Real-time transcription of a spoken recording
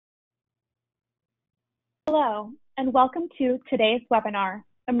Hello, and welcome to today's webinar,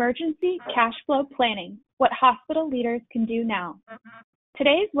 Emergency Cash Flow Planning, What Hospital Leaders Can Do Now.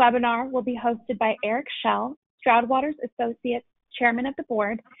 Today's webinar will be hosted by Eric Schell, Stroudwater's Associates Chairman of the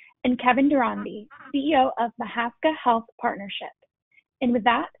Board, and Kevin Durandi, CEO of Mahaska Health Partnership. And with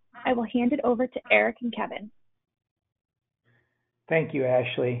that, I will hand it over to Eric and Kevin. Thank you,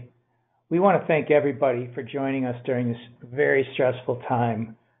 Ashley. We want to thank everybody for joining us during this very stressful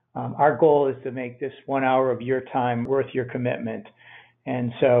time. Our goal is to make this 1 hour of your time worth your commitment.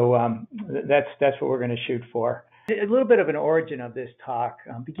 And so that's what we're going to shoot for. A little bit of an origin of this talk.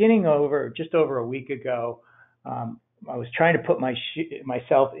 Beginning just over a week ago, I was trying to put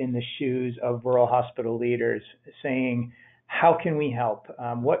myself in the shoes of rural hospital leaders, saying, how can we help?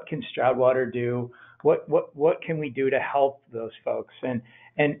 What can Stroudwater do? What can we do to help those folks?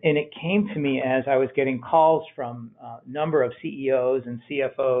 And it came to me as I was getting calls from a number of CEOs and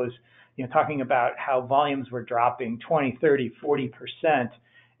CFOs, talking about how volumes were dropping 20, 30, 40%,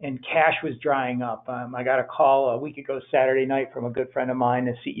 and cash was drying up. I got a call a week ago Saturday night from a good friend of mine,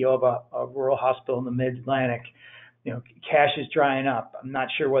 the CEO of a rural hospital in the Mid-Atlantic. Cash is drying up. I'm not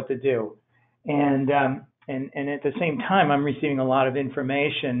sure what to do. And at the same time, I'm receiving a lot of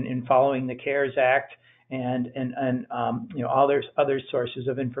information in following the CARES Act and all there's other sources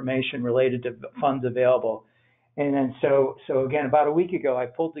of information related to funds available. And then so again, about a week ago, I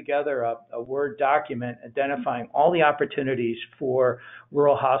pulled together a Word document identifying all the opportunities for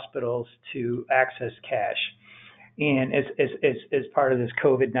rural hospitals to access cash, and as part of this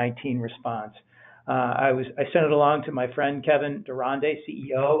COVID-19 response. I sent it along to my friend Kevin Durandi,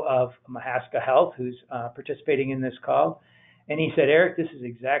 CEO of Mahaska Health, who's participating in this call. And he said, Eric, this is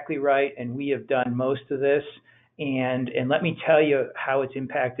exactly right, and we have done most of this. And let me tell you how it's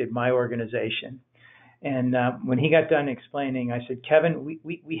impacted my organization. And when he got done explaining, I said, Kevin,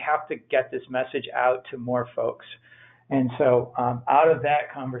 we have to get this message out to more folks. And so out of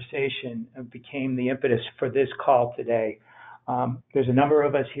that conversation became the impetus for this call today. There's a number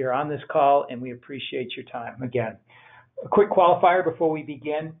of us here on this call, and we appreciate your time. Again, a quick qualifier before we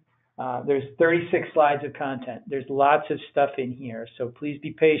begin. There's 36 slides of content. There's lots of stuff in here, so please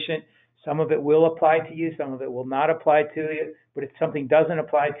be patient. Some of it will apply to you, some of it will not apply to you, but if something doesn't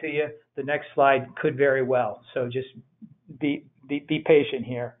apply to you, the next slide could very well. So just be patient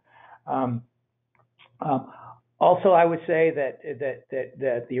here. Also, I would say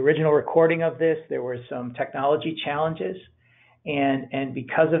that the original recording of this, there were some technology challenges. And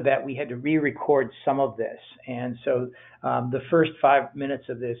because of that, we had to re-record some of this. And so the first 5 minutes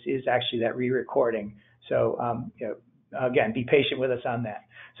of this is actually that re-recording. So again, be patient with us on that.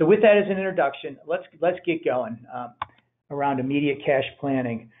 So with that as an introduction, let's get going around immediate cash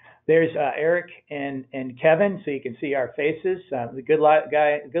planning. There's Eric and Kevin, so you can see our faces. The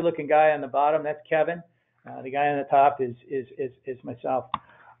good-looking guy on the bottom, that's Kevin. The guy on the top is myself.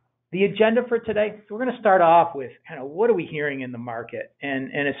 The agenda for today, so we're going to start off with kind of what are we hearing in the market, and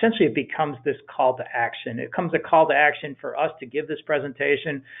essentially it becomes this call to action. It becomes a call to action for us to give this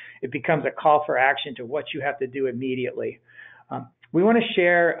presentation. It becomes a call for action to what you have to do immediately. We want to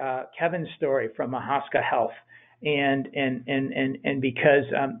share Kevin's story from Mahaska Health, and because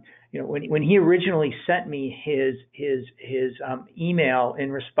when he originally sent me his email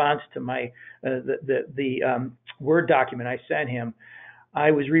in response to my the Word document I sent him,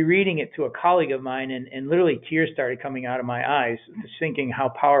 I was rereading it to a colleague of mine, and literally tears started coming out of my eyes, just thinking how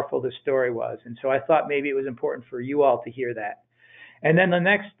powerful this story was. And so I thought maybe it was important for you all to hear that. And then the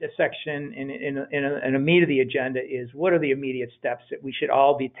next section in a meat of the agenda is what are the immediate steps that we should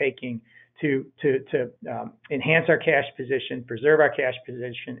all be taking to enhance our cash position, preserve our cash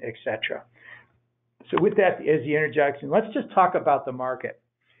position, etc. So with that as the introduction, let's just talk about the market.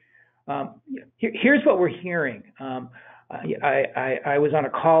 Here's what we're hearing. I was on a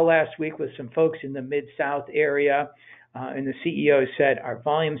call last week with some folks in the Mid-South area, and the CEO said our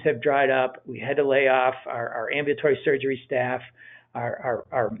volumes have dried up. We had to lay off our ambulatory surgery staff,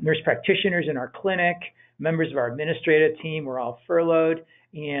 our nurse practitioners in our clinic, members of our administrative team were all furloughed,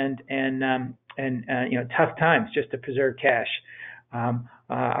 and tough times just to preserve cash.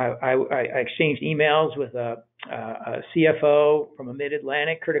 I exchanged emails with a CFO from a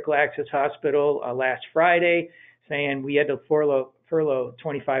Mid-Atlantic critical access hospital last Friday, saying we had to furlough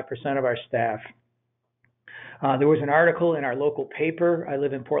 25% of our staff. There was an article in our local paper. I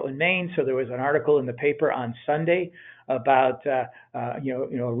live in Portland, Maine, so there was an article in the paper on Sunday about a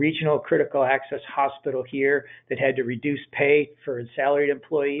regional critical access hospital here that had to reduce pay for salaried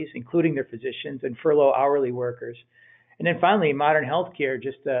employees, including their physicians, and furlough hourly workers. And then finally, Modern Healthcare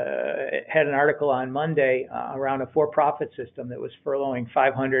just had an article on Monday around a for-profit system that was furloughing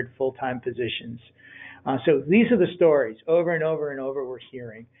 500 full-time positions. So these are the stories over and over and over we're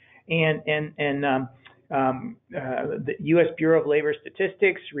hearing. The U.S. Bureau of Labor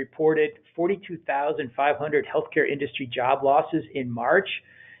Statistics reported 42,500 healthcare industry job losses in March.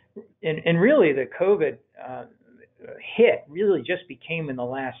 And really, the COVID hit really just became in the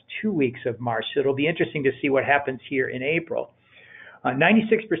last 2 weeks of March. So it'll be interesting to see what happens here in April.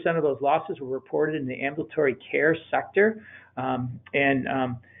 96% of those losses were reported in the ambulatory care sector. And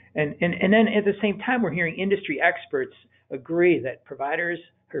then at the same time, we're hearing industry experts agree that providers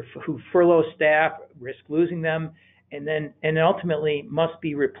who furlough staff risk losing them and ultimately must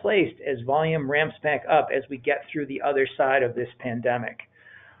be replaced as volume ramps back up as we get through the other side of this pandemic.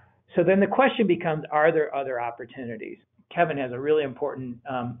 So then the question becomes, are there other opportunities? Kevin has a really important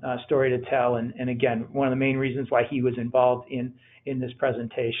story to tell, and again, one of the main reasons why he was involved in this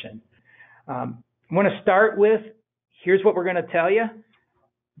presentation. I want to start with, here's what we're going to tell you.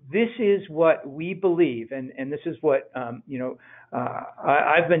 This is what we believe, and this is what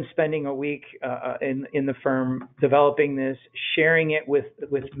I've been spending a week in the firm developing this, sharing it with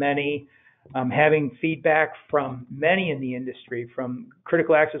many, having feedback from many in the industry, from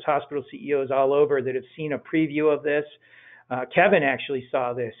critical access hospital CEOs all over that have seen a preview of this. Kevin actually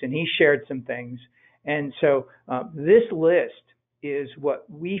saw this, and he shared some things. And so this list is what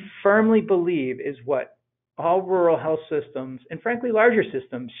we firmly believe is what all rural health systems, and frankly larger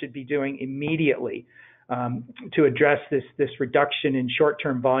systems, should be doing immediately to address this reduction in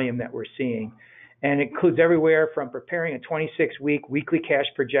short-term volume that we're seeing. And it includes everywhere from preparing a 26-week weekly cash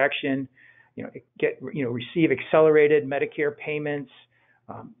projection, receive accelerated Medicare payments,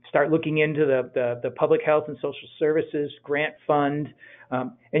 start looking into the public health and social services grant fund,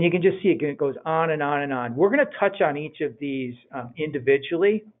 and you can just see it goes on and on and on. We're going to touch on each of these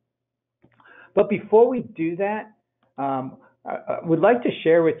individually, but before we do that, I would like to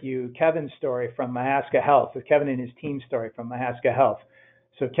share with you Kevin's story from Mahaska Health, Kevin and his team's story from Mahaska Health.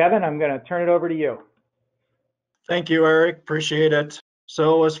 So Kevin, I'm going to turn it over to you. Thank you, Eric. Appreciate it.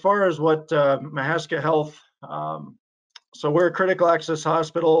 So as far as what Mahaska Health, so we're a critical access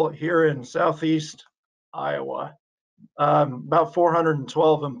hospital here in Southeast Iowa, about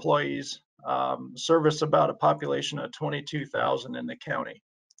 412 employees, service about a population of 22,000 in the county.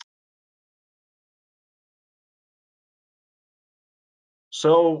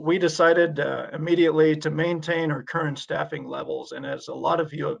 So we decided immediately to maintain our current staffing levels, and as a lot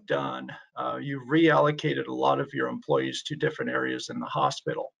of you have done, you've reallocated a lot of your employees to different areas in the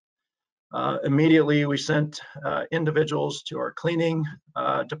hospital. Immediately, we sent individuals to our cleaning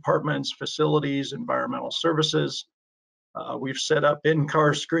departments, facilities, environmental services. We've set up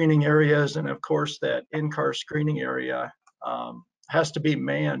in-car screening areas, and of course, that in-car screening area has to be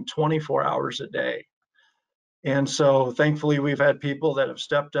manned 24 hours a day. And so thankfully, we've had people that have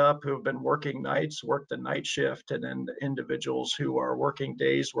stepped up who have been working nights, worked the night shift, and then individuals who are working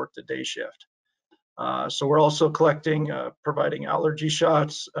days, work the day shift. So we're also collecting, providing allergy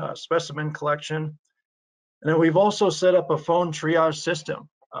shots, specimen collection. And then we've also set up a phone triage system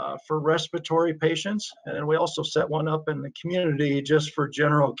for respiratory patients. And then we also set one up in the community just for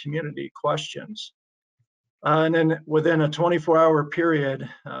general community questions. And then within a 24-hour period,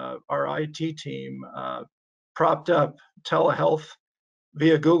 our IT team propped up telehealth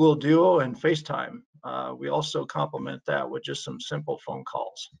via Google Duo and FaceTime. We also complement that with just some simple phone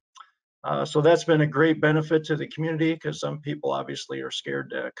calls. So that's been a great benefit to the community because some people obviously are scared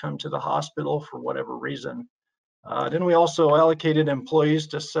to come to the hospital for whatever reason. Then we also allocated employees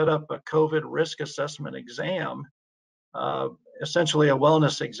to set up a COVID risk assessment exam, essentially a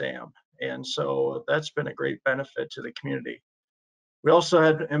wellness exam. And so that's been a great benefit to the community. We also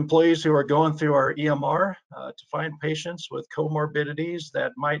had employees who are going through our EMR to find patients with comorbidities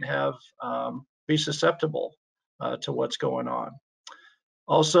that might have be susceptible to what's going on.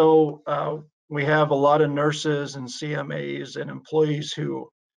 Also, we have a lot of nurses and CMAs and employees who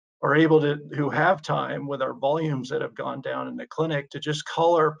are able to, who have time with our volumes that have gone down in the clinic to just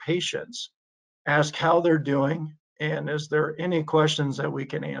call our patients, ask how they're doing, and is there any questions that we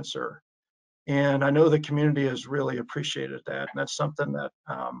can answer. And I know the community has really appreciated that, and that's something that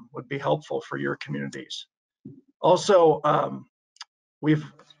would be helpful for your communities. Also, we've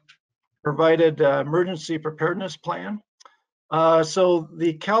provided emergency preparedness plan. So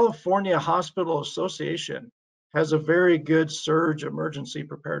the California Hospital Association has a very good surge emergency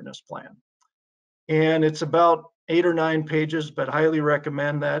preparedness plan. And it's about 8 or 9 pages, but highly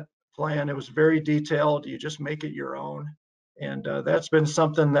recommend that plan. It was very detailed. You just make it your own. And that's been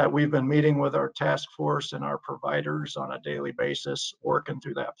something that we've been meeting with our task force and our providers on a daily basis, working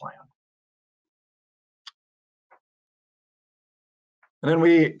through that plan. And then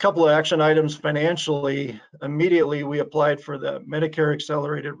a couple of action items financially. Immediately, we applied for the Medicare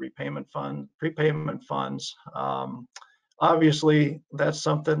Accelerated Repayment Fund, prepayment funds. Obviously, that's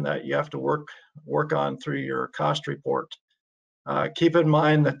something that you have to work on through your cost report. Keep in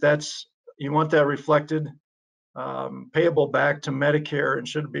mind that you want that reflected, payable back to Medicare, and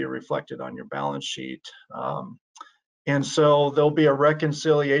should be reflected on your balance sheet. And so there'll be a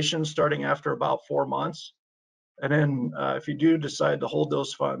reconciliation starting after about 4 months. And then if you do decide to hold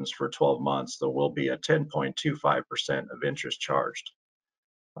those funds for 12 months, there will be a 10.25% of interest charged.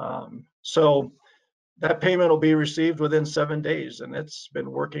 So that payment will be received within 7 days, and it's been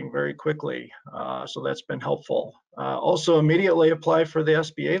working very quickly. So that's been helpful. Also, immediately apply for the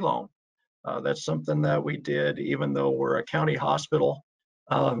SBA loan. That's something that we did, even though we're a county hospital.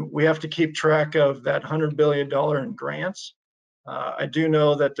 We have to keep track of that $100 billion in grants. I do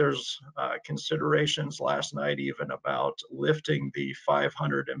know that there's considerations last night even about lifting the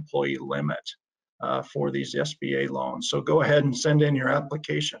 500 employee limit for these SBA loans. So go ahead and send in your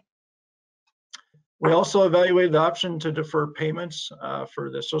application. We also evaluated the option to defer payments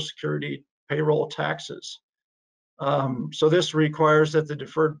for the Social Security payroll taxes. So this requires that the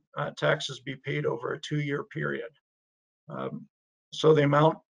deferred taxes be paid over a 2-year period. So the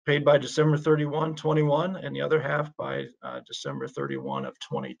amount paid by December 31, 21, and the other half by December 31 of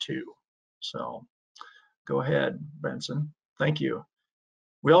 22. So go ahead, Benson. Thank you.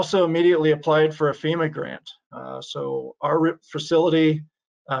 We also immediately applied for a FEMA grant. So our facility,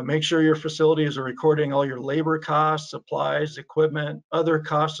 make sure your facilities are recording all your labor costs, supplies, equipment, other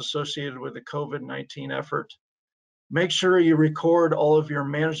costs associated with the COVID-19 effort. Make sure you record all of your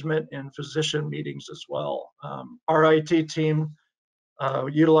management and physician meetings as well. Our IT team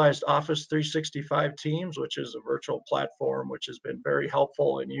utilized Office 365 Teams, which is a virtual platform, which has been very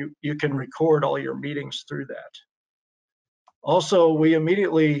helpful, and you can record all your meetings through that. Also, we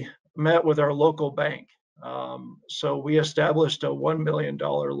immediately met with our local bank. So we established a $1 million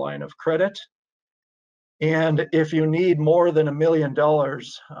line of credit. And if you need more than $1 million,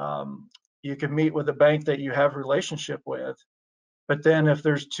 you can meet with a bank that you have a relationship with. But then if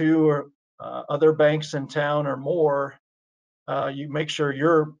there's 2 or other banks in town or more, you make sure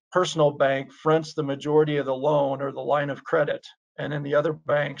your personal bank fronts the majority of the loan or the line of credit, and then the other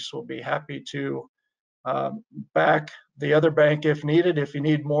banks will be happy to back the other bank if needed. If you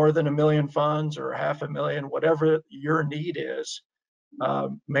need more than $1 million funds or $500,000, whatever your need is,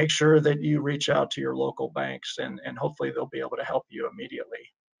 make sure that you reach out to your local banks, and hopefully they'll be able to help you immediately.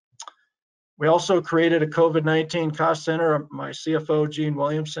 We also created a COVID-19 cost center. My CFO, Gene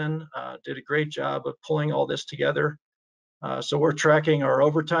Williamson, did a great job of pulling all this together. So we're tracking our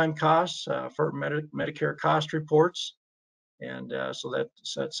overtime costs for Medicare cost reports. And so that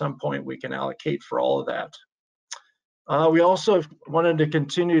at some point we can allocate for all of that. We also wanted to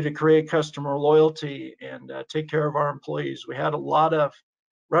continue to create customer loyalty and take care of our employees. We had a lot of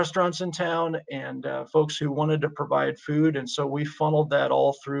restaurants in town and folks who wanted to provide food. And so we funneled that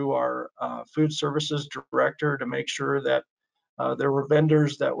all through our food services director to make sure that there were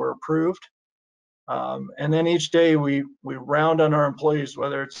vendors that were approved. And then each day we round on our employees,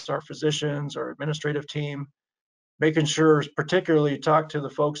 whether it's our physicians or administrative team, making sure particularly talk to the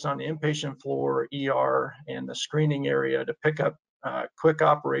folks on the inpatient floor, ER, and the screening area to pick up quick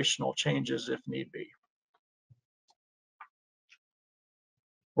operational changes if need be.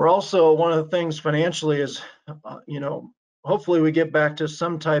 We're also, one of the things financially is, hopefully we get back to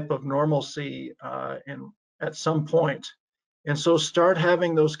some type of normalcy at some point. And so start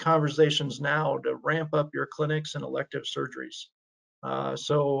having those conversations now to ramp up your clinics and elective surgeries.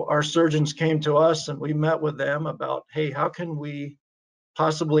 So our surgeons came to us and we met with them about, hey, how can we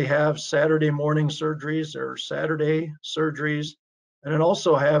possibly have Saturday morning surgeries or Saturday surgeries, and then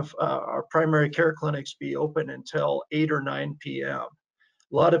also have our primary care clinics be open until 8 or 9 p.m.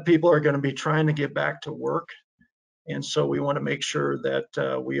 A lot of people are going to be trying to get back to work. And so we want to make sure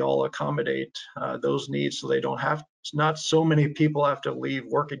that we all accommodate those needs so they don't have, not so many people have to leave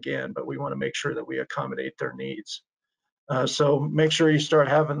work again, but we want to make sure that we accommodate their needs. So make sure you start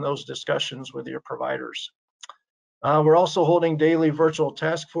having those discussions with your providers. We're also holding daily virtual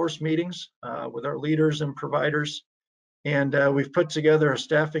task force meetings with our leaders and providers. And we've put together a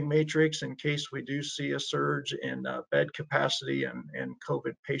staffing matrix in case we do see a surge in bed capacity and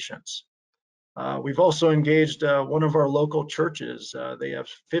COVID patients. We've also engaged one of our local churches. They have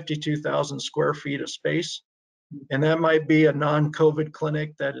 52,000 square feet of space, and that might be a non-COVID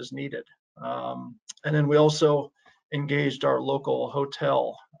clinic that is needed. And then we also engaged our local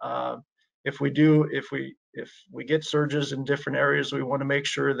hotel. If we get surges in different areas, we want to make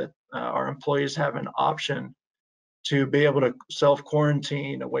sure that our employees have an option to be able to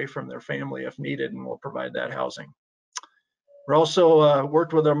self-quarantine away from their family if needed, and we'll provide that housing. We're also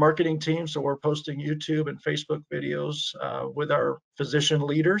worked with our marketing team, so we're posting YouTube and Facebook videos with our physician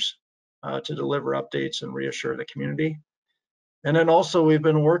leaders to deliver updates and reassure the community. And then also we've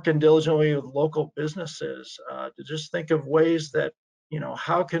been working diligently with local businesses to just think of ways that,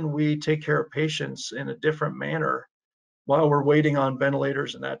 how can we take care of patients in a different manner while we're waiting on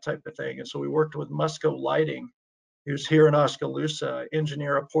ventilators and that type of thing. And so we worked with Musco Lighting, who's here in Oskaloosa,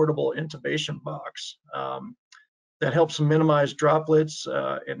 engineer a portable intubation box that helps minimize droplets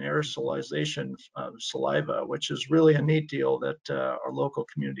and aerosolization of saliva, which is really a neat deal that our local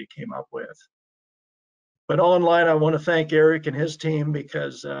community came up with. But online, I want to thank Eric and his team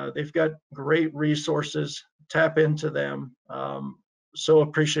because they've got great resources. Tap into them. So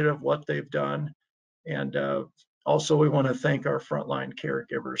appreciative of what they've done. And also, we want to thank our frontline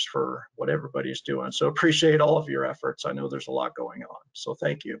caregivers for what everybody's doing. So appreciate all of your efforts. I know there's a lot going on. So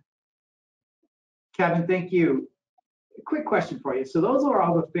thank you. Kevin, thank you. A quick question for you. So those are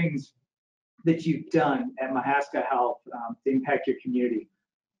all the things that you've done at Mahaska Health to impact your community.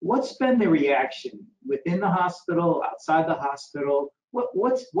 What's been the reaction within the hospital, outside the hospital?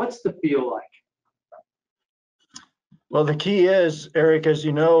 What's the feel like? Well, the key is, Eric, as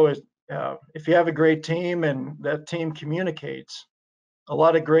you know, is if you have a great team and that team communicates, a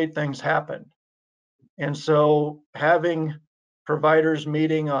lot of great things happen. And so having providers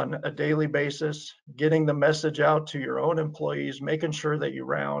meeting on a daily basis, getting the message out to your own employees, making sure that you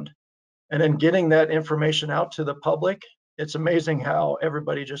round, and then getting that information out to the public, it's amazing how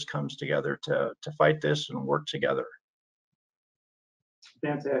everybody just comes together to fight this and work together.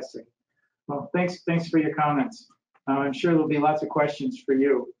 Fantastic. Well, thanks for your comments. I'm sure there'll be lots of questions for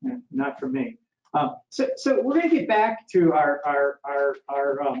you, and not for me. So we're going to get back to our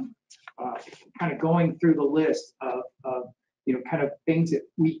kind of going through the list of kind of things that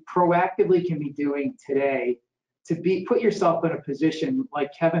we proactively can be doing today to put yourself in a position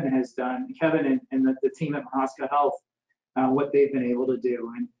like Kevin has done, Kevin and the team at Mahaska Health, what they've been able to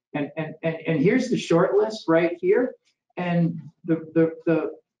do. And here's the short list right here. And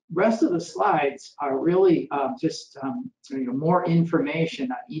the rest of the slides are really just more information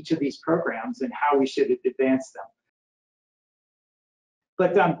on each of these programs and how we should advance them.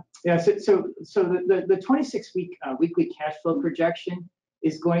 But yeah, so the 26-week weekly cash flow projection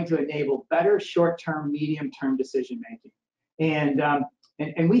is going to enable better short-term, medium-term decision making,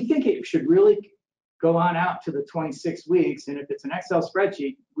 and we think it should really go on out to the 26 weeks. And if it's an Excel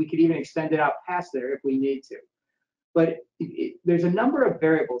spreadsheet, we could even extend it out past there if we need to. But there's a number of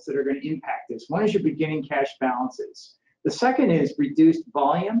variables that are going to impact this. One is your beginning cash balances. The second is reduced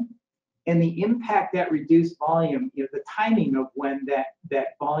volume, and the impact that reduced volume, the timing of when that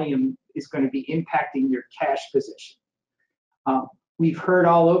volume is going to be impacting your cash position. We've heard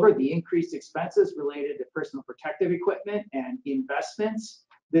all over the increased expenses related to personal protective equipment and investments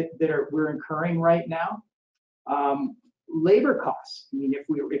that we're incurring right now. Labor costs. I mean, if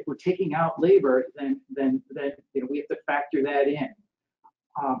we're taking out labor, then we have to factor that in.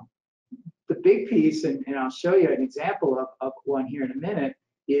 The big piece, and I'll show you an example of one here in a minute,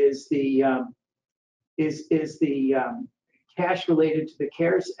 is the cash related to the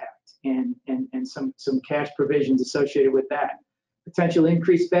CARES Act and some cash provisions associated with that. Potential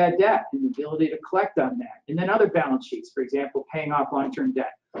increased bad debt and the ability to collect on that, and then other balance sheets, for example, paying off long-term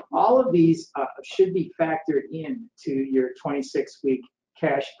debt. All of these should be factored in to your 26-week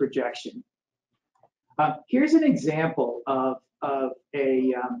cash projection. Here's an example of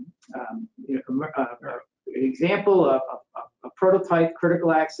an example of a prototype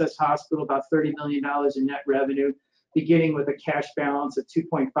critical access hospital, about $30 million in net revenue, beginning with a cash balance of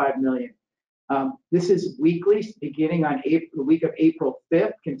 $2.5 million. This is weekly, beginning on the week of April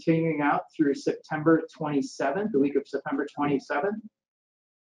 5th, continuing out through September 27th, the week of September 27th.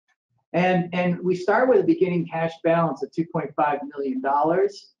 And we start with a beginning cash balance of $2.5 million.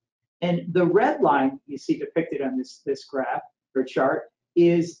 And the red line you see depicted on this graph or chart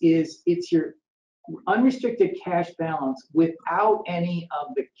is it's your unrestricted cash balance without any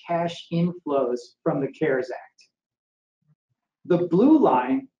of the cash inflows from the CARES Act. The blue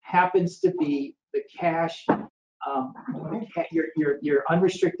line happens to be the cash, your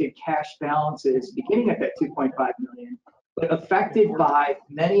unrestricted cash balances beginning at that 2.5 million, but affected by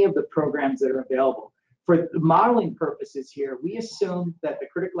many of the programs that are available. For the modeling purposes here, we assume that the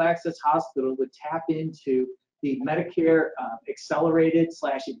critical access hospital would tap into the Medicare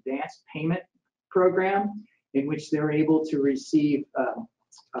accelerated/advanced payment program, in which they're able to receive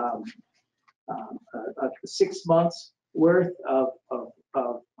 6 months worth of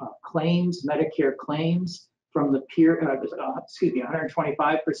claims, Medicare claims, from the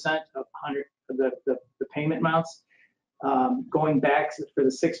 125% of the payment amounts, going back for the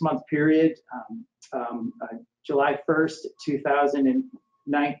 6-month period, July 1st,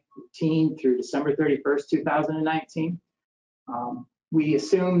 2019 through December 31st, 2019. We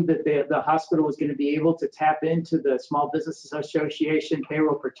assumed that the hospital was going to be able to tap into the Small Business Association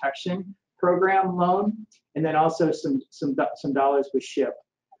Payroll Protection Program loan, and then also some dollars with SHIP.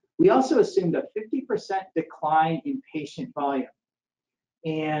 We also assumed a 50% decline in patient volume,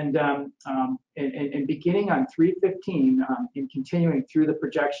 and beginning on 3/15 and continuing through the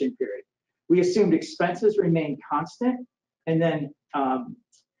projection period. We assumed expenses remain constant, and then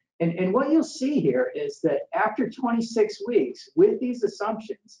and what you'll see here is that after 26 weeks, with these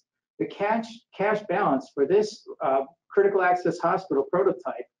assumptions, the cash balance for this critical access hospital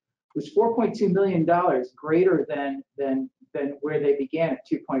prototype was $4.2 million greater than where they began at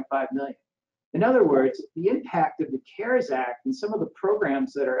 $2.5 million. In other words, the impact of the CARES Act and some of the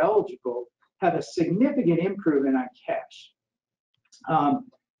programs that are eligible have a significant improvement on cash.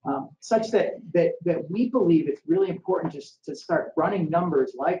 Such that we believe it's really important just to start running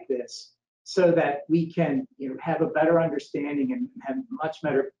numbers like this so that we can have a better understanding and have much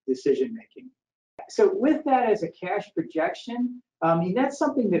better decision making. So with that as a cash projection, I mean, that's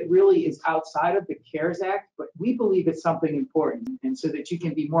something that really is outside of the CARES Act, but we believe it's something important, and so that you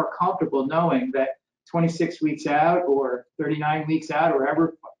can be more comfortable knowing that 26 weeks out or 39 weeks out, or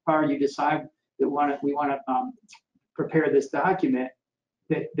however far you decide that we want to prepare this document,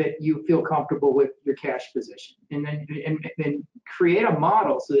 that you feel comfortable with your cash position, and then create a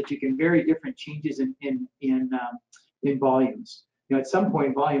model so that you can vary different changes in volumes. At some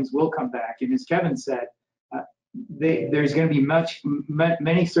point, volumes will come back, and as Kevin said, there's going to be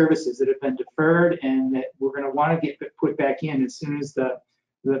many services that have been deferred, and that we're going to want to get put back in as soon as the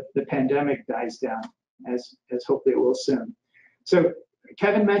pandemic dies down, as hopefully it will soon. So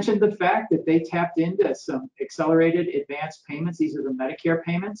Kevin mentioned the fact that they tapped into some accelerated advance payments. These are the Medicare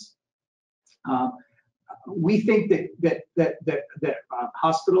payments. We think that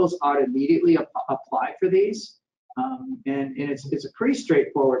hospitals ought to immediately apply for these. And it's a pretty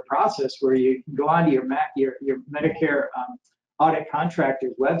straightforward process where you can go onto your Medicare audit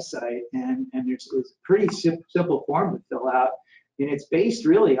contractor's website, and it's a pretty simple form to fill out, and it's based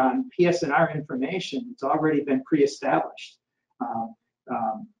really on PSNR information. It's already been pre-established.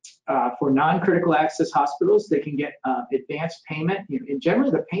 For non-critical access hospitals, they can get advanced payment, and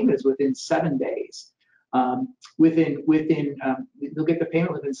generally the payment is within 7 days. They'll get the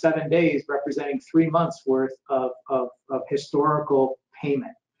payment within 7 days, representing 3 months worth of historical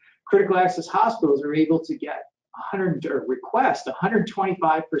payment. Critical access hospitals are able to get request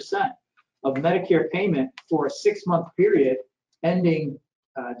 125% of Medicare payment for a 6-month period ending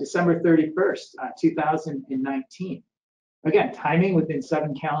December 31st, 2019. Again, timing within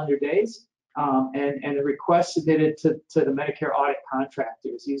 7 calendar days, and the request submitted to the Medicare audit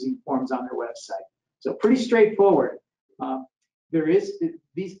contractors using forms on their website. So pretty straightforward.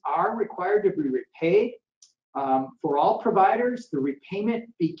 These are required to be repaid. For all providers, the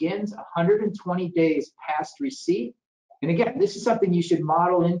repayment begins 120 days past receipt. And again, this is something you should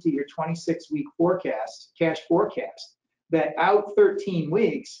model into your 26-week forecast, cash forecast, that out 13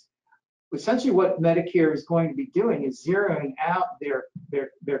 weeks, essentially what Medicare is going to be doing is zeroing out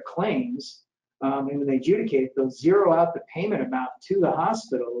their claims, and when they adjudicate, they'll zero out the payment amount to the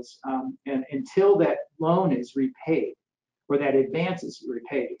hospitals and until that loan is repaid, or that advance is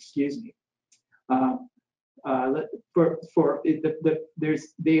repaid, excuse me.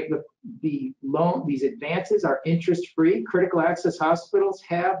 These advances are interest-free. Critical access hospitals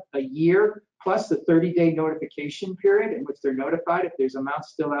have a year plus the 30-day notification period in which they're notified if there's amounts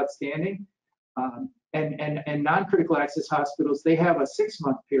still outstanding. And non-critical access hospitals, they have a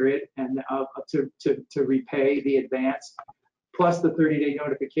 6-month period and to repay the advance plus the 30-day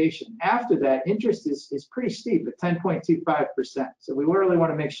notification. After that, interest is pretty steep at 10.25%. So we really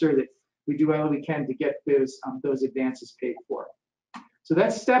want to make sure that we do all we can to get those advances paid for. So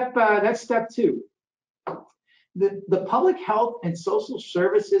that's step 2. The Public Health and Social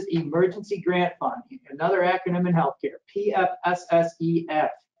Services Emergency Grant Fund, another acronym in healthcare, PFSSEF.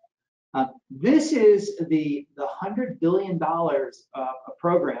 This is the $100 billion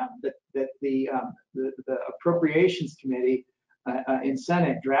program that the Appropriations Committee in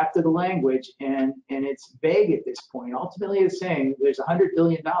Senate drafted the language, and it's vague at this point. Ultimately, it's saying there's $100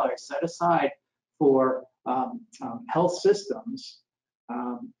 billion set aside for health systems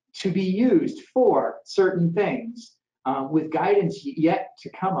to be used for certain things, with guidance yet to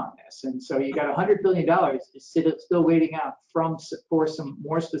come on this. And so you got $100 billion still waiting out for some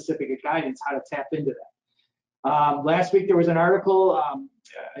more specific guidance how to tap into that. Last week there was an article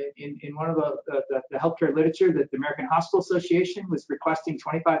in one of the healthcare literature that the American Hospital Association was requesting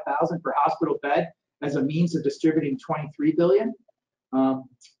 25,000 per hospital bed as a means of distributing 23 billion.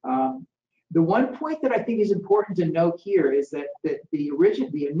 The one point that I think is important to note here is that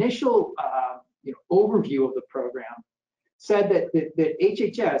the initial overview of the program said that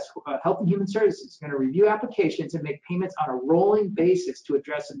HHS, Health and Human Services, is going to review applications and make payments on a rolling basis to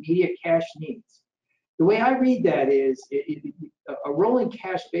address immediate cash needs. The way I read that is a rolling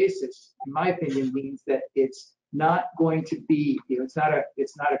cash basis, in my opinion, means that it's not going to be, it's not a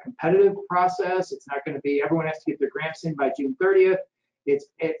competitive process. It's not going to be everyone has to get their grants in by June 30th. It's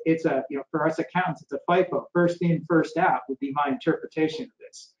a, for us accountants, it's a FIFO, first in, first out would be my interpretation of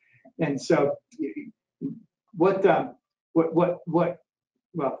this. And so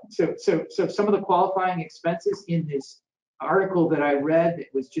so some of the qualifying expenses in this article that I read, it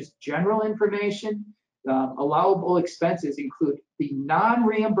was just general information. Allowable expenses include the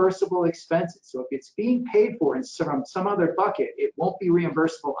non-reimbursable expenses. So if it's being paid for in from some other bucket, it won't be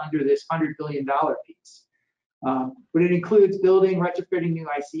reimbursable under this $100 billion piece. But it includes building, retrofitting new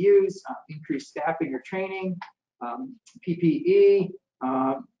ICUs, increased staffing or training, PPE,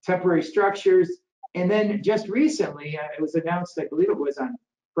 temporary structures. And then just recently, it was announced, I believe it was on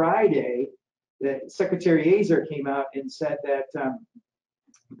Friday, that Secretary Azar came out and said that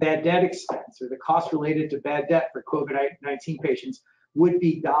bad debt expense, or the cost related to bad debt for COVID-19 patients, would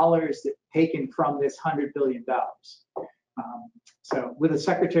be dollars that taken from this $100 billion. So with a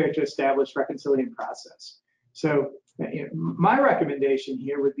secretary to establish reconciliation process. So my recommendation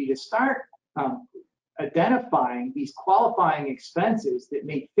here would be to start identifying these qualifying expenses that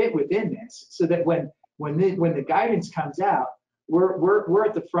may fit within this, so that when the guidance comes out, we're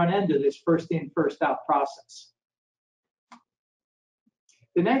at the front end of this first in, first out process.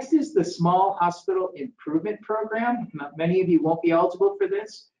 The next is the Small Hospital Improvement Program. Many of you won't be eligible for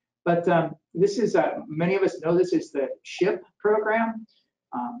this, but this is, many of us know this is the SHIP program.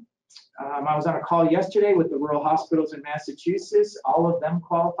 I was on a call yesterday with the rural hospitals in Massachusetts. All of them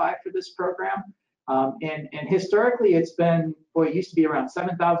qualify for this program. And historically, it's been, boy, it used to be around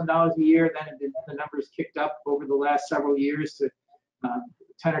 $7,000 a year. Then the numbers kicked up over the last several years to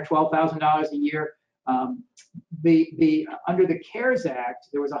 $10,000 or $12,000 a year. Under the CARES Act,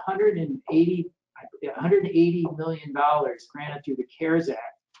 there was $180 million granted through the CARES Act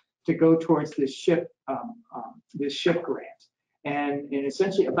to go towards this SHIP grant, and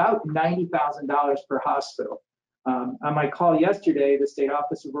essentially about $90,000 per hospital. On my call yesterday, the State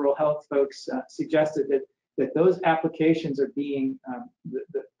Office of Rural Health folks suggested that those applications are being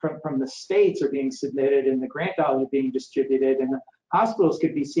from the states are being submitted, and the grant dollars are being distributed, and the hospitals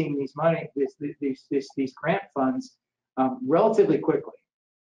could be seeing these grant funds relatively quickly.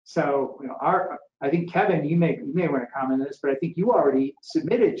 So, I think Kevin, you may want to comment on this, but I think you already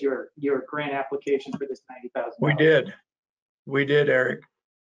submitted your grant application for this $90,000. We did, Eric.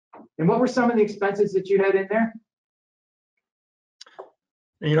 And what were some of the expenses that you had in there?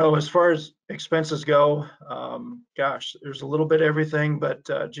 As far as expenses go, gosh, there's a little bit of everything, but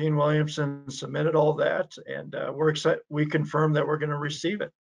Gene Williamson submitted all that, and we're excited. We confirmed that we're going to receive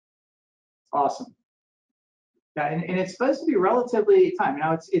it. Awesome. Yeah, and it's supposed to be relatively time.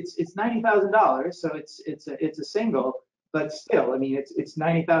 Now it's $90,000, so it's a single, but still, I mean, it's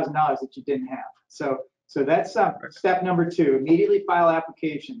 $90,000 that you didn't have. So that's step number 2. Immediately file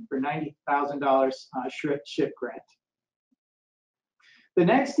application for $90,000 SHIP grant. The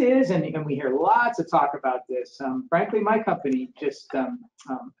next is, and we hear lots of talk about this. Frankly, my company just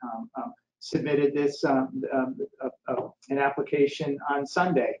submitted this an application on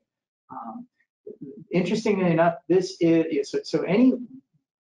Sunday. Interestingly enough, this is so any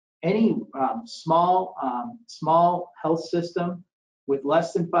small health system with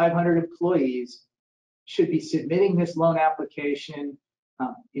less than 500 employees should be submitting this loan application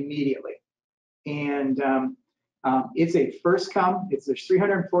immediately. And it's a first come. There's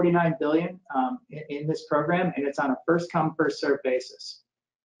 $349 billion in this program, and it's on a first come first served basis.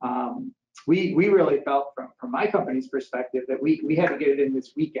 We really felt from my company's perspective that we had to get it in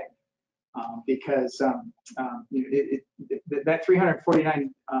this weekend because that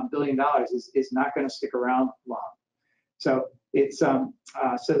 $349 billion is not going to stick around long. So it's the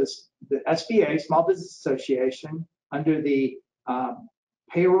SBA, Small Business Association, under the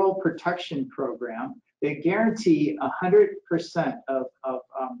Payroll Protection Program, they guarantee 100% of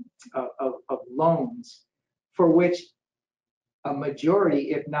loans for which a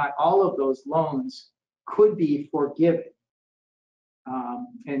majority, if not all of those loans, could be forgiven.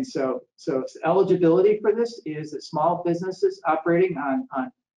 And so eligibility for this is that small businesses operating on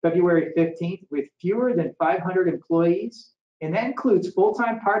February 15th, with fewer than 500 employees, and that includes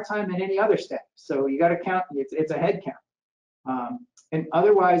full-time, part-time, and any other staff. So you got to count, it's a head count, and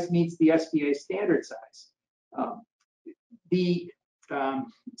otherwise meets the SBA standard size.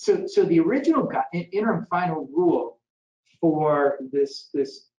 So the original interim final rule for this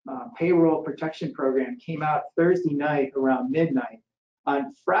payroll protection program came out Thursday night around midnight.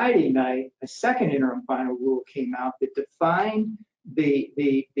 On Friday night, a second interim final rule came out that defined the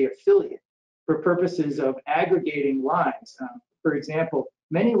affiliate for purposes of aggregating lines. For example,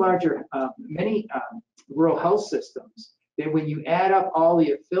 many rural health systems, that when you add up all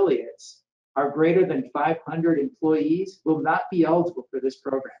the affiliates are greater than 500 employees, will not be eligible for this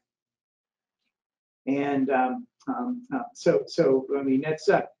program. And so I mean, that's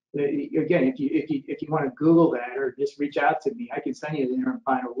again, if you want to Google that or just reach out to me, I can send you the interim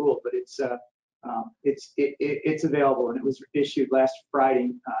final rule. But it's available, and it was issued last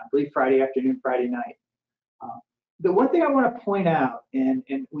Friday, I believe Friday afternoon, Friday night. The one thing I want to point out, and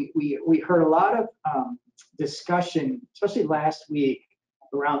we heard a lot of discussion, especially last week,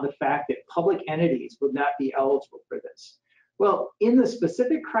 around the fact that public entities would not be eligible for this. Well, in the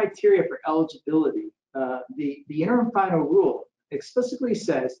specific criteria for eligibility, the interim final rule explicitly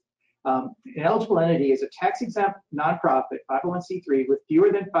says an eligible entity is a tax-exempt nonprofit 501c3 with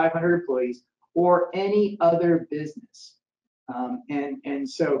fewer than 500 employees or any other business. And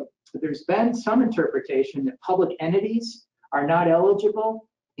so there's been some interpretation that public entities are not eligible,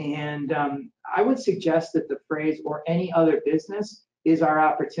 and I would suggest that the phrase "or any other business" is our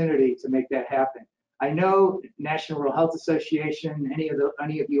opportunity to make that happen. I know National Rural Health Association, any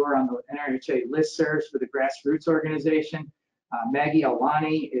of you are on the NRHA listservs for the grassroots organization. Maggie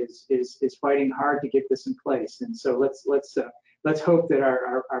Alwani is fighting hard to get this in place, and so let's hope that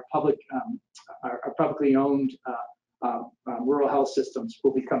our publicly owned rural health systems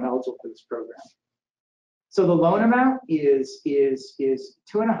will become eligible for this program. So the loan amount is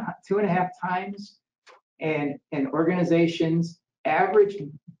two and a half times an organization's average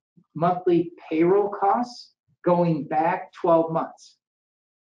monthly payroll costs going back 12 months.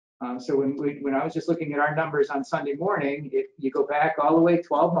 So when I was just looking at our numbers on Sunday morning, if you go back all the way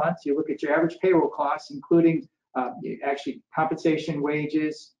 12 months, you look at your average payroll costs, including actually compensation,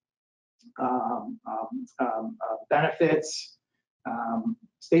 wages, benefits,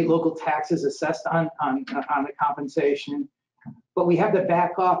 state local taxes assessed on the compensation, but we have to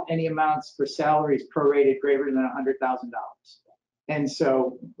back off any amounts for salaries prorated greater than $100,000. And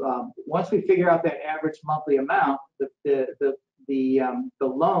so once we figure out that average monthly amount, the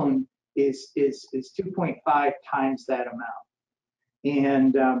loan is 2.5 times that amount.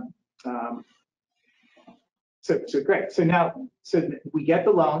 And so great. So now, we get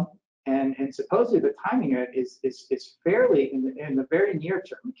the loan, and supposedly the timing of it is fairly in the very near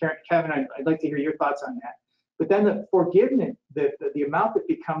term. Kevin, I'd like to hear your thoughts on that. But then the forgiveness, the amount that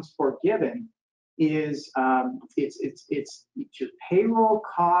becomes forgiven is it's your payroll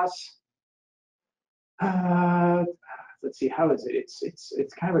costs. Let's see, how is it?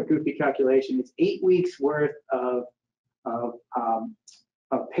 It's kind of a goofy calculation. It's 8 weeks worth of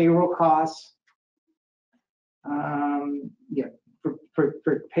payroll costs. Yeah, for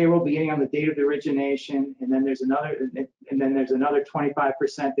payroll beginning on the date of the origination, and then there's another 25%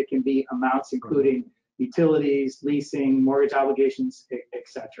 that can be amounts including utilities, leasing, mortgage obligations,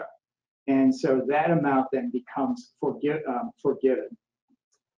 etc. And so that amount then becomes forgiven.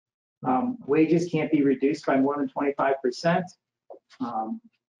 Wages can't be reduced by more than 25%.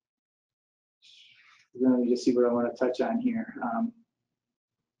 Let me just see what I want to touch on here.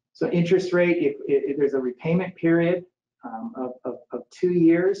 So interest rate, if there's a repayment period of 2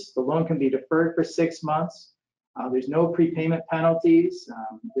 years, the loan can be deferred for 6 months. There's no prepayment penalties.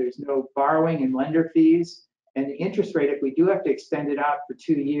 There's no borrowing and lender fees. And the interest rate, if we do have to extend it out for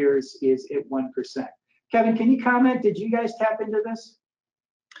 2 years, is at 1%. Kevin, can you comment? Did you guys tap into this?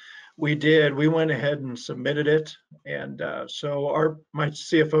 We did. We went ahead and submitted it. And so my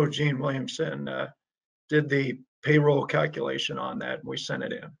CFO, Gene Williamson, did the payroll calculation on that, and we sent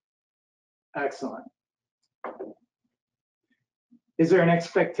it in. Excellent. Is there an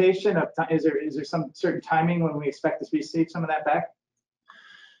expectation of time? Is there some certain timing when we expect to receive some of that back?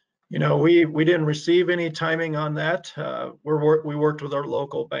 You know, we didn't receive any timing on that. We worked with our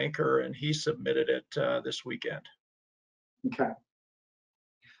local banker, and he submitted it this weekend. Okay.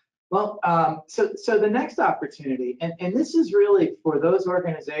 Well, so the next opportunity, and this is really for those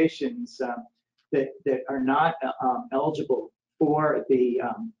organizations that are not eligible for the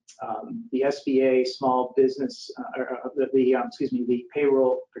SBA small business, the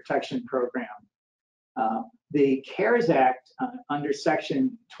payroll protection program. The CARES Act under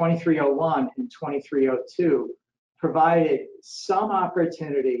Section 2301 and 2302 provided some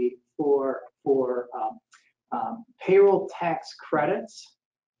opportunity for payroll tax credits,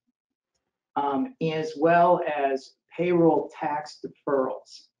 as well as payroll tax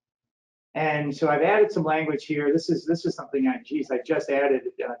deferrals. And so I've added some language here. This is something I just added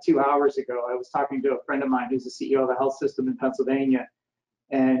 2 hours ago. I was talking to a friend of mine who's the CEO of a health system in Pennsylvania,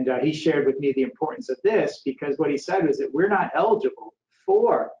 and he shared with me the importance of this, because what he said was that we're not eligible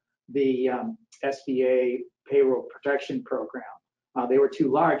for the SBA payroll protection program. They were too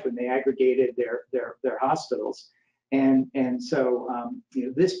large when they aggregated their hospitals, and so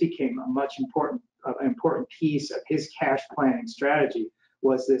this became a much important piece of his cash planning strategy,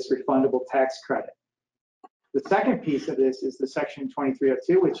 was this refundable tax credit. The second piece of this is the Section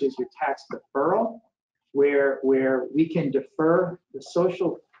 2302, which is your tax deferral, where we can defer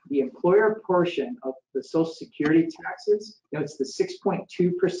the employer portion of the Social Security taxes. It's the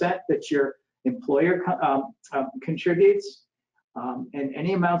 6.2% that your employer contributes, and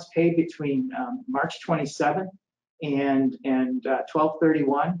any amounts paid between March 27 and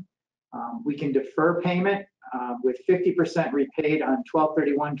 12/31, we can defer payment with 50% repaid on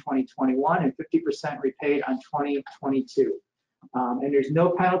 12/31/2021 and 50% repaid on 2022. And there's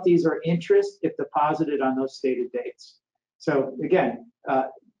no penalties or interest if deposited on those stated dates. So again,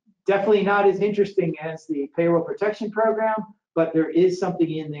 definitely not as interesting as the payroll protection program, but there is something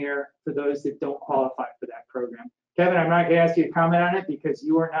in there for those that don't qualify for that program. Kevin, I'm not going to ask you to comment on it because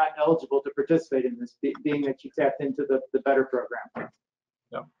you are not eligible to participate in this, being that you tapped into the better program.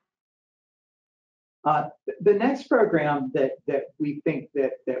 Yeah. The next program that we think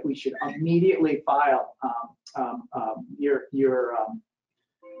that we should immediately file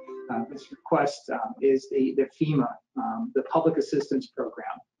this request is the FEMA, the Public Assistance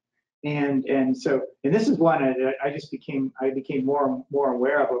Program, and this is one I became more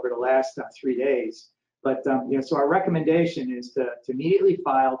aware of over the last 3 days. But so our recommendation is to immediately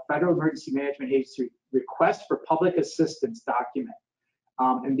file Federal Emergency Management Agency request for public assistance document.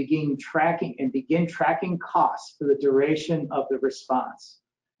 And begin tracking costs for the duration of the response.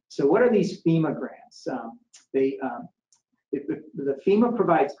 So what are these FEMA grants? The FEMA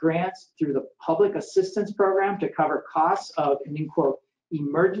provides grants through the Public Assistance Program to cover costs of, and in quote,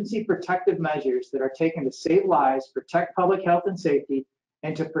 emergency protective measures that are taken to save lives, protect public health and safety,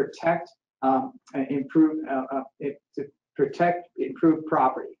 and to protect improve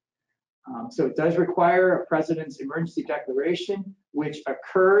property. So it does require a president's emergency declaration, which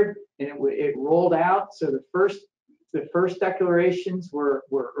occurred and it rolled out. So the first declarations were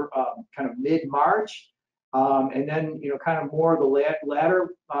kind of mid-March, and then kind of more of the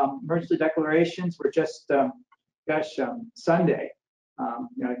latter emergency declarations were just Sunday.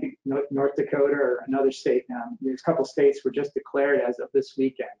 I think North Dakota or another state. There's a couple states were just declared as of this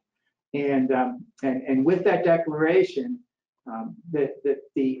weekend, and with that declaration. The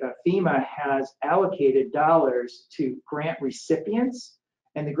FEMA has allocated dollars to grant recipients,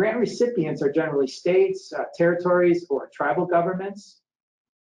 and the grant recipients are generally states, territories, or tribal governments.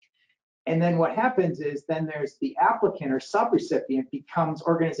 And then what happens is then there's the applicant or subrecipient becomes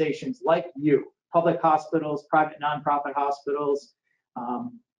organizations like you, public hospitals, private nonprofit hospitals.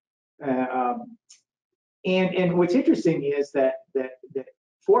 And what's interesting is that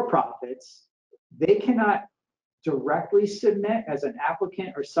for-profits, they cannot directly submit as an applicant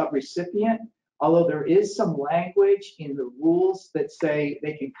or subrecipient, although there is some language in the rules that say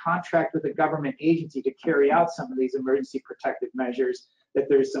they can contract with a government agency to carry out some of these emergency protective measures, that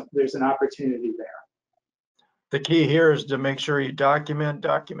there's an opportunity there. The key here is to make sure you document.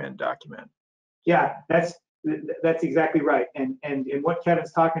 Yeah, that's exactly right. And what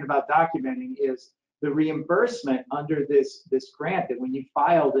Kevin's talking about documenting is the reimbursement under this grant, that when you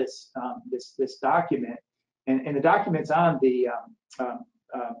file this document, and the document's on the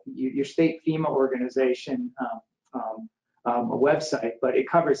your state FEMA organization website, but it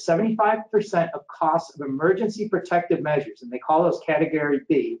covers 75% of costs of emergency protective measures, and they call those Category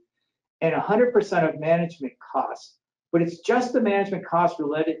B, and 100% of management costs. But it's just the management costs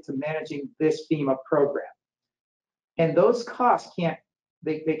related to managing this FEMA program, and those costs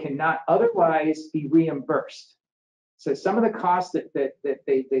they cannot otherwise be reimbursed. So some of the costs that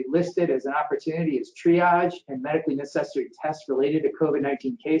they listed as an opportunity is triage and medically necessary tests related to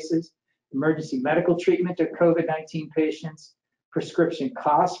COVID-19 cases, emergency medical treatment of COVID-19 patients, prescription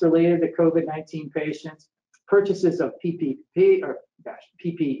costs related to COVID-19 patients, purchases of PPE,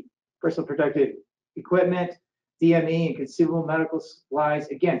 personal protective equipment, DME and consumable medical supplies,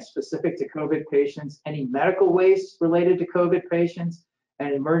 again, specific to COVID patients, any medical waste related to COVID patients,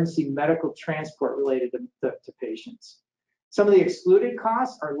 and emergency medical transport related to patients. Some of the excluded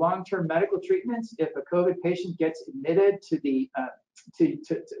costs are long-term medical treatments. If a COVID patient gets admitted to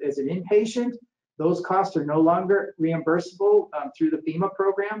as an inpatient, those costs are no longer reimbursable through the FEMA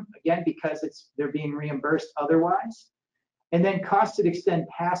program, again, because they're being reimbursed otherwise. And then costs that extend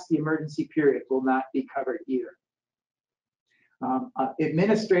past the emergency period will not be covered either.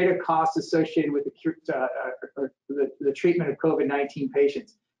 Administrative costs associated with the treatment of COVID-19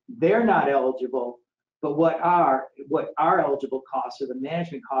 patients, they're not eligible, but what are eligible costs are the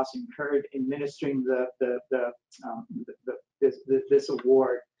management costs incurred administering this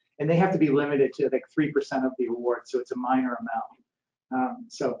award, and they have to be limited to like 3% of the award, so it's a minor amount.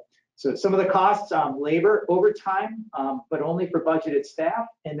 So some of the costs, labor, overtime, but only for budgeted staff,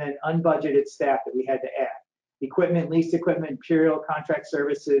 and then unbudgeted staff that we had to add. Equipment, leased equipment, material, contract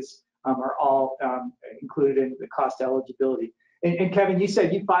services are all included in the cost eligibility. And Kevin, you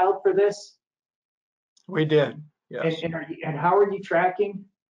said you filed for this? We did, yes. And how are you tracking?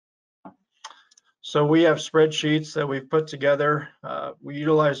 So we have spreadsheets that we've put together. We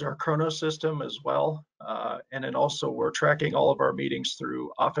utilize our Chrono system as well. And then also we're tracking all of our meetings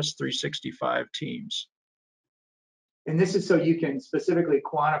through Office 365 Teams. And this is so you can specifically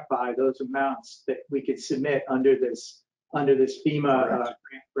quantify those amounts that we could submit under this FEMA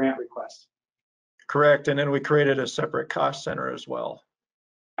grant request. Correct, and then we created a separate cost center as well.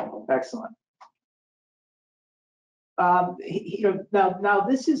 Excellent. Now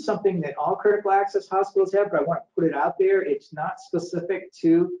this is something that all critical access hospitals have, but I want to put it out there. It's not specific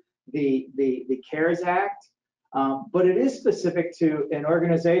to the CARES Act, but it is specific to an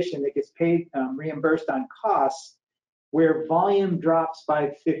organization that gets paid reimbursed on costs where volume drops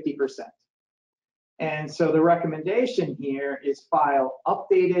by 50%. And so the recommendation here is file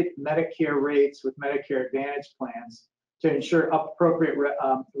updated Medicare rates with Medicare Advantage plans to ensure appropriate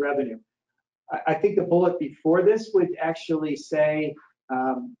revenue. I think the bullet before this would actually say,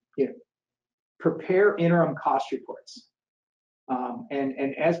 prepare interim cost reports.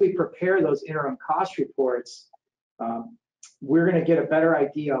 And as we prepare those interim cost reports, we're going to get a better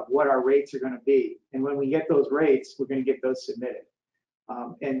idea of what our rates are going to be. And when we get those rates, we're going to get those submitted.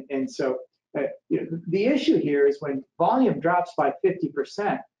 So the issue here is when volume drops by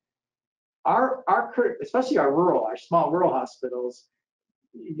 50%, especially our small rural hospitals,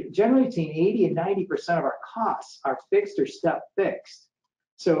 generally between 80 and 90% of our costs are fixed or step fixed.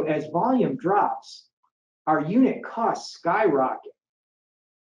 So as volume drops, our unit costs skyrocket.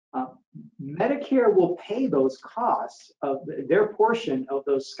 Medicare will pay those costs of their portion of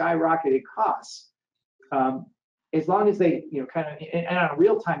those skyrocketed costs, as long as they, and on a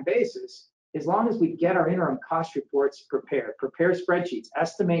real-time basis, as long as we get our interim cost reports prepared, prepare spreadsheets,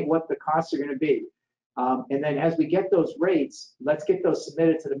 estimate what the costs are going to be, and then as we get those rates, let's get those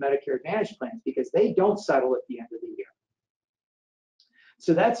submitted to the Medicare Advantage plans because they don't settle at the end of the year.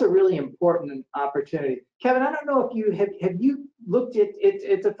 So that's a really important opportunity. Kevin, I don't know if you have you looked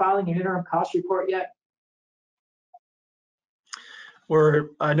at filing an interim cost report yet?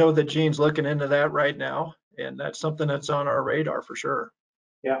 I know that Gene's looking into that right now, and that's something that's on our radar for sure.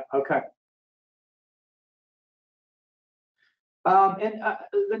 Yeah, okay.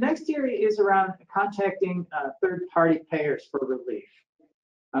 The next area is around contacting third-party payers for relief.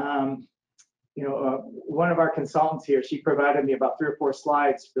 One of our consultants here, she provided me about 3 or 4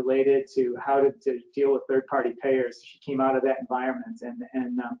 slides related to how to deal with third-party payers. She came out of that environment,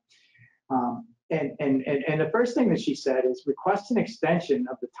 and the first thing that she said is request an extension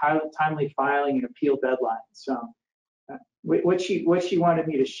of the timely filing and appeal deadlines. What she wanted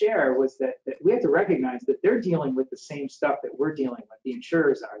me to share was that we have to recognize that they're dealing with the same stuff that we're dealing with. The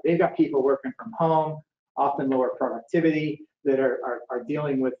insurers are. They've got people working from home, often lower productivity, that are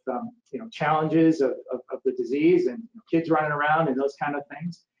dealing with challenges of the disease and kids running around and those kind of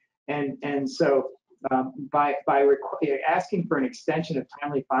things. And so by asking for an extension of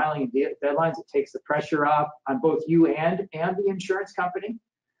timely filing and deadlines, it takes the pressure off on both you and the insurance company.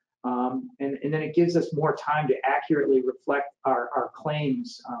 And then it gives us more time to accurately reflect our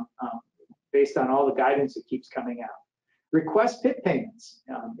claims based on all the guidance that keeps coming out. Request PIP payments,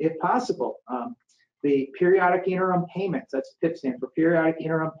 if possible. The periodic interim payments, that's PIP stands for periodic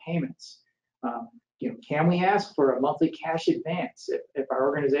interim payments. Can we ask for a monthly cash advance if our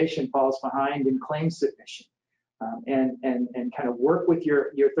organization falls behind in claim submission? And kind of work with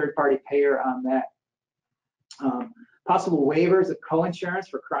your third-party payer on that. Possible waivers of coinsurance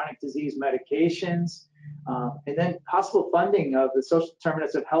for chronic disease medications, and then possible funding of the social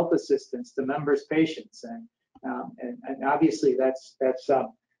determinants of health assistance to members' patients. And obviously that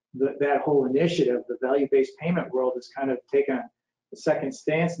whole initiative, the value-based payment world, has kind of taken second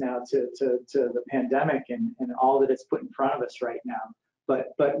stance now to the pandemic and all that it's put in front of us right now.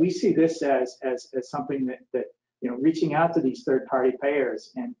 But we see this as something that reaching out to these third-party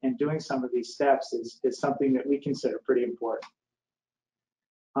payers and doing some of these steps is something that we consider pretty important.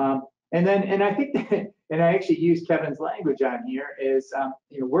 And I think that, and I actually use Kevin's language on here, is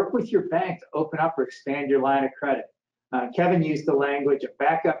work with your bank to open up or expand your line of credit. Kevin used the language of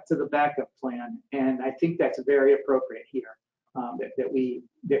backup to the backup plan, and I think that's very appropriate here. That we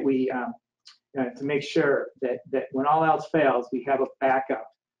to make sure that when all else fails, we have a backup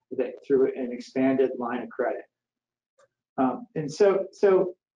that through an expanded line of credit. And so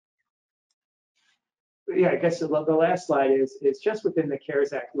yeah, I guess the last slide is just within the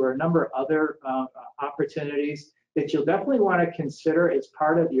CARES Act. There are a number of other opportunities that you'll definitely want to consider as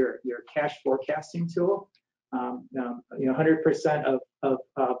part of your cash forecasting tool. 100% of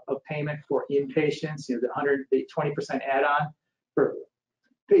payment for inpatients, the 20% add-on for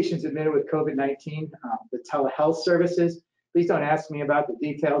patients admitted with COVID-19, the telehealth services. Please don't ask me about the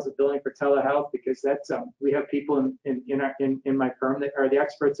details of billing for telehealth, because that's we have people in my firm that are the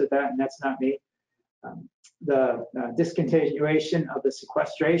experts at that, and that's not me. The discontinuation of the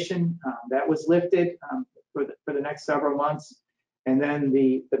sequestration that was lifted for the next several months, and then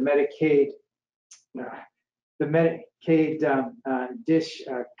the Medicaid dish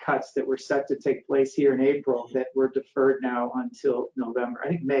cuts that were set to take place here in April that were deferred now until November. I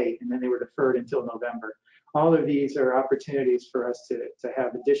think May, and then they were deferred until November. All of these are opportunities for us to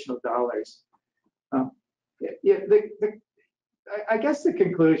have additional dollars. I guess the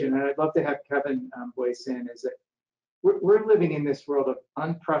conclusion, and I'd love to have Kevin voice in, is that we're living in this world of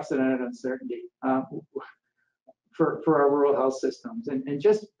unprecedented uncertainty for our rural health systems. And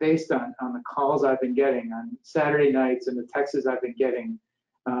just based on the calls I've been getting on Saturday nights and the texts I've been getting,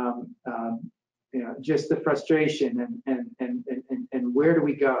 just the frustration and where do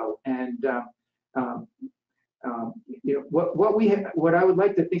we go? And what I would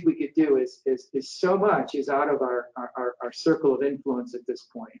like to think we could do is so much is out of our circle of influence at this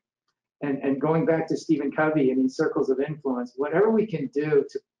point. And going back to Stephen Covey and these circles of influence, whatever we can do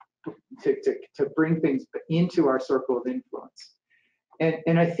to bring things into our circle of influence.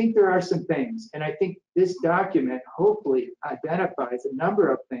 And I think there are some things, and I think this document hopefully identifies a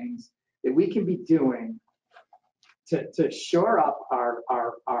number of things that we can be doing to shore up our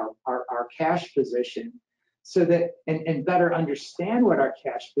cash position, so that and better understand what our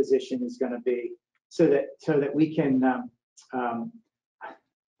cash position is going to be, so that we can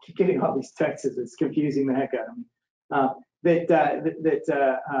keep getting all these texts. It's confusing the heck out of me.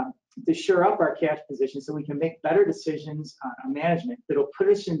 To shore up our cash position so we can make better decisions on management that'll put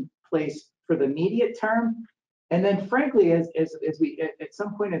us in place for the immediate term. And then frankly, as we at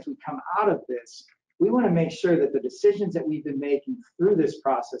some point as we come out of this, we want to make sure that the decisions that we've been making through this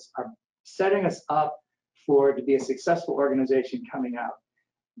process are setting us up to be a successful organization coming out.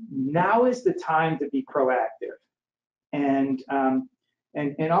 Now is the time to be proactive. And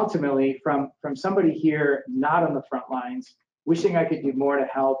ultimately, from somebody here not on the front lines, wishing I could do more to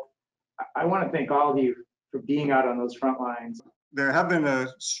help, I want to thank all of you for being out on those front lines. There have been a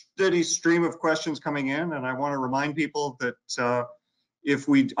steady stream of questions coming in, and I want to remind people that if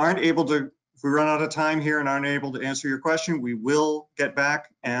we run out of time here and aren't able to answer your question, we will get back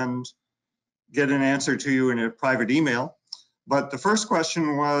and get an answer to you in a private email. But the first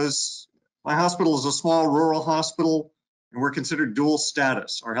question was, my hospital is a small rural hospital, and we're considered dual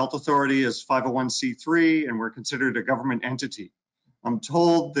status. Our health authority is 501c3, and we're considered a government entity. I'm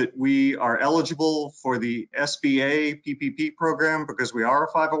told that we are eligible for the SBA PPP program because we are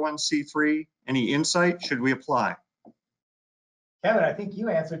a 501c3. Any insight? Should we apply? Kevin, I think you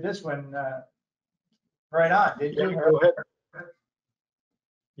answered this one right on, didn't you? Go ahead.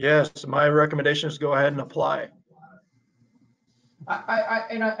 Yes, my recommendation is go ahead and apply.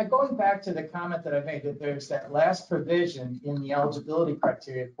 Going back to the comment that I made, that there's that last provision in the eligibility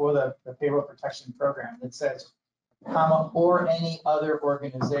criteria for the payroll protection program that says, comma, or any other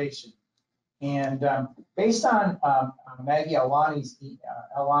organization. And based on Maggie Alani's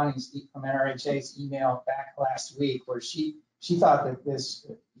from NRHA's email back last week, where she thought that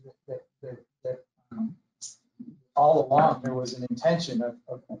all along there was an intention of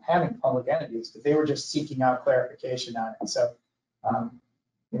having public entities, but they were just seeking out clarification on it. So,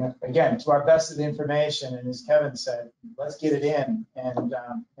 again, to our best of the information, and as Kevin said, let's get it in and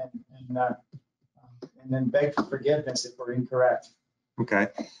then beg for forgiveness if we're incorrect. Okay.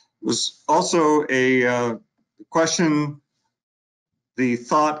 There's also a question, the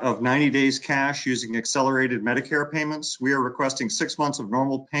thought of 90 days cash using accelerated Medicare payments. We are requesting 6 months of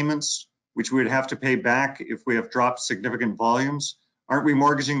normal payments which we would have to pay back if we have dropped significant volumes? Aren't we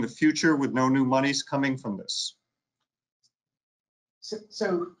mortgaging the future with no new monies coming from this?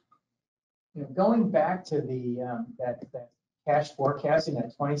 So going back to the that cash forecasting,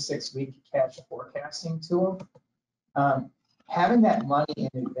 that 26-week cash forecasting tool, having that money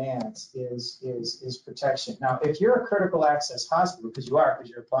in advance is protection. Now, if you're a critical access hospital, because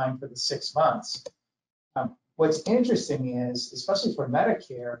you're applying for the 6 months, what's interesting is, especially for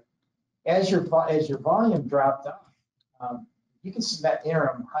Medicare, as your volume dropped off, you can submit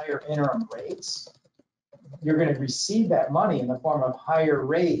higher interim rates. You're going to receive that money in the form of higher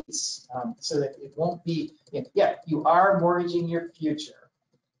rates, so that it won't be, yeah, you are mortgaging your future,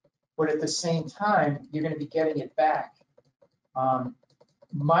 but at the same time, you're going to be getting it back.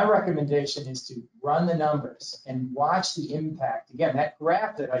 My recommendation is to run the numbers and watch the impact. Again, that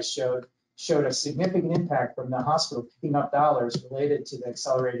graph that I showed a significant impact from the hospital picking up dollars related to the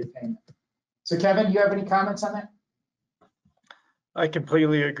accelerated payment. So Kevin, do you have any comments on that? I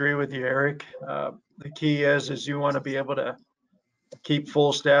completely agree with you, Eric. The key is you want to be able to keep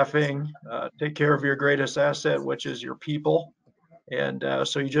full staffing, take care of your greatest asset, which is your people. And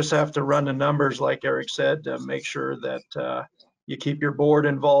so you just have to run the numbers, like Eric said, to make sure that you keep your board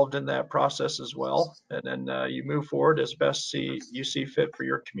involved in that process as well. And then you move forward as best you see fit for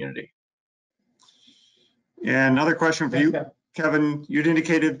your community. And another question for you, Kevin. You'd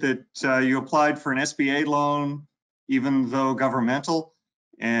indicated that you applied for an SBA loan, even though governmental.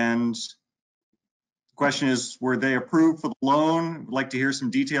 And the question is, were they approved for the loan? I'd like to hear some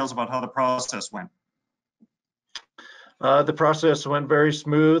details about how the process went. The process went very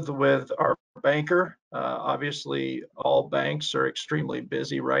smooth with our banker. Obviously, all banks are extremely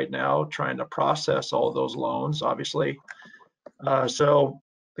busy right now trying to process all those loans, obviously. So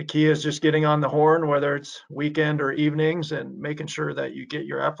the key is just getting on the horn, whether it's weekend or evenings, and making sure that you get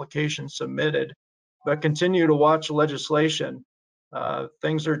your application submitted. But continue to watch legislation.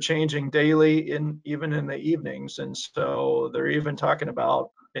 Things are changing daily, even in the evenings, and so they're even talking about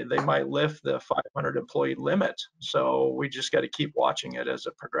they might lift the 500 employee limit. So we just got to keep watching it as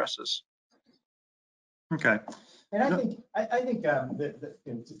it progresses. Okay. And I think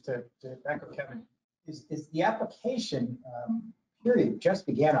to echo Kevin, is the application period just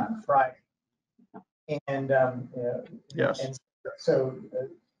began on Friday, and yes. And so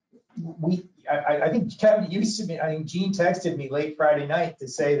I think Kevin, I think Gene texted me late Friday night to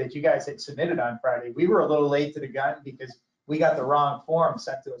say that you guys had submitted on Friday. We were a little late to the gun because we got the wrong form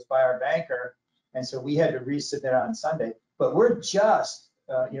sent to us by our banker, and so we had to resubmit on Sunday. But we're just,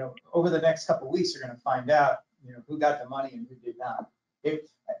 over the next couple of weeks, you're going to find out, who got the money and who did not.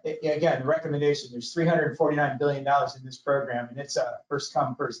 Again, the recommendation: there's $349 billion in this program, and it's a first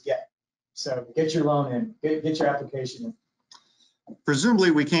come, first get. So get your loan in, get your application in.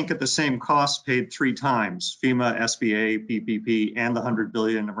 Presumably, we can't get the same costs paid 3 times: FEMA, SBA, PPP, and the $100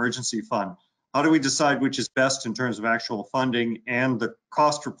 billion emergency fund. How do we decide which is best in terms of actual funding and the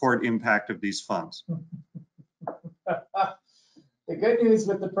cost report impact of these funds? The good news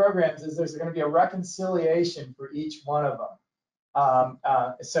with the programs is there's going to be a reconciliation for each one of them.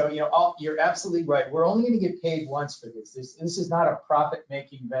 So you're absolutely right. We're only going to get paid once for this. This is not a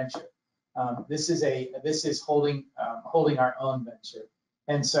profit-making venture. This is holding our own venture.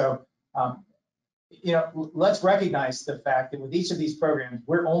 And so let's recognize the fact that with each of these programs,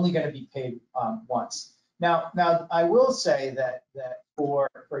 we're only going to be paid once. Now I will say that for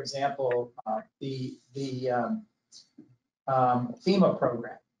example, the FEMA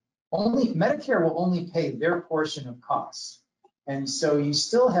program, Medicare will only pay their portion of costs, and so you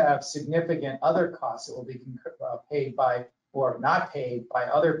still have significant other costs that will be paid by or not paid by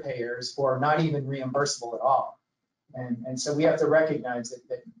other payers, or not even reimbursable at all. And so we have to recognize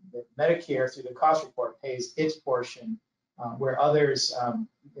that Medicare, through the cost report, pays its portion, where others,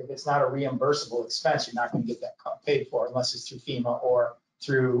 if it's not a reimbursable expense, you're not going to get that paid for unless it's through FEMA or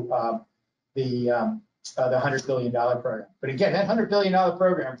through the $100 billion program. But again, that $100 billion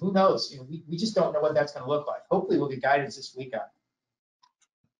program, who knows? We just don't know what that's going to look like. Hopefully we'll get guidance this week on it.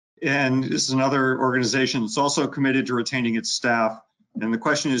 And this is another organization that's also committed to retaining its staff. And the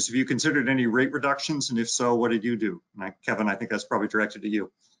question is, have you considered any rate reductions? And if so, what did you do? And Kevin, I think that's probably directed to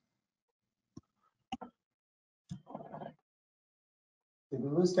you. Did we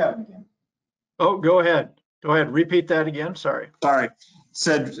lose Kevin again? Oh, go ahead. Go ahead. Repeat that again. Sorry. Sorry.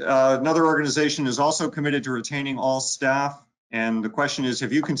 Said another organization is also committed to retaining all staff. And the question is,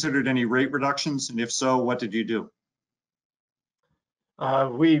 have you considered any rate reductions? And if so, what did you do?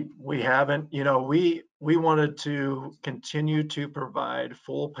 We haven't. We wanted to continue to provide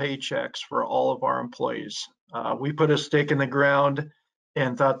full paychecks for all of our employees. We put a stake in the ground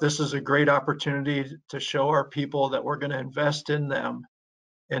and thought this is a great opportunity to show our people that we're going to invest in them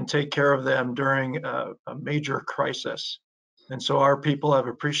and take care of them during a major crisis. And so our people have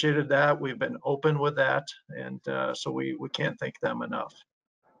appreciated that. We've been open with that. And so we can't thank them enough.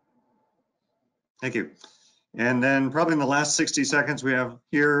 Thank you. And then probably in the last 60 seconds we have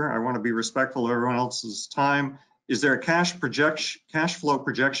here, I want to be respectful of everyone else's time. Is there a cash flow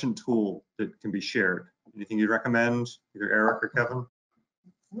projection tool that can be shared? Anything you'd recommend, either Eric or Kevin?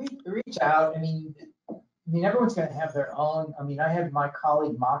 Reach out. I mean, everyone's going to have their own. I mean, I had my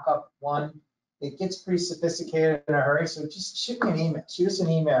colleague mock up one. It gets pretty sophisticated in a hurry, so just shoot me an email. Shoot us an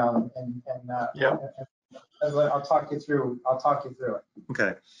email, and I'll talk you through. I'll talk you through it.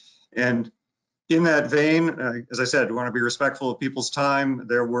 Okay. And in that vein, as I said, we want to be respectful of people's time.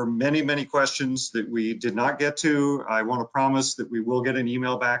 There were many, many questions that we did not get to. I want to promise that we will get an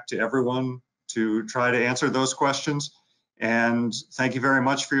email back to everyone to try to answer those questions. And thank you very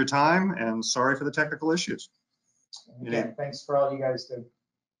much for your time, and sorry for the technical issues. And again, thanks for all you guys do.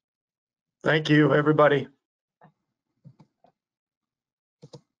 Thank you, everybody.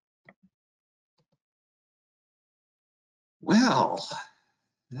 Well,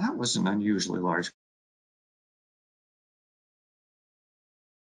 that was an unusually large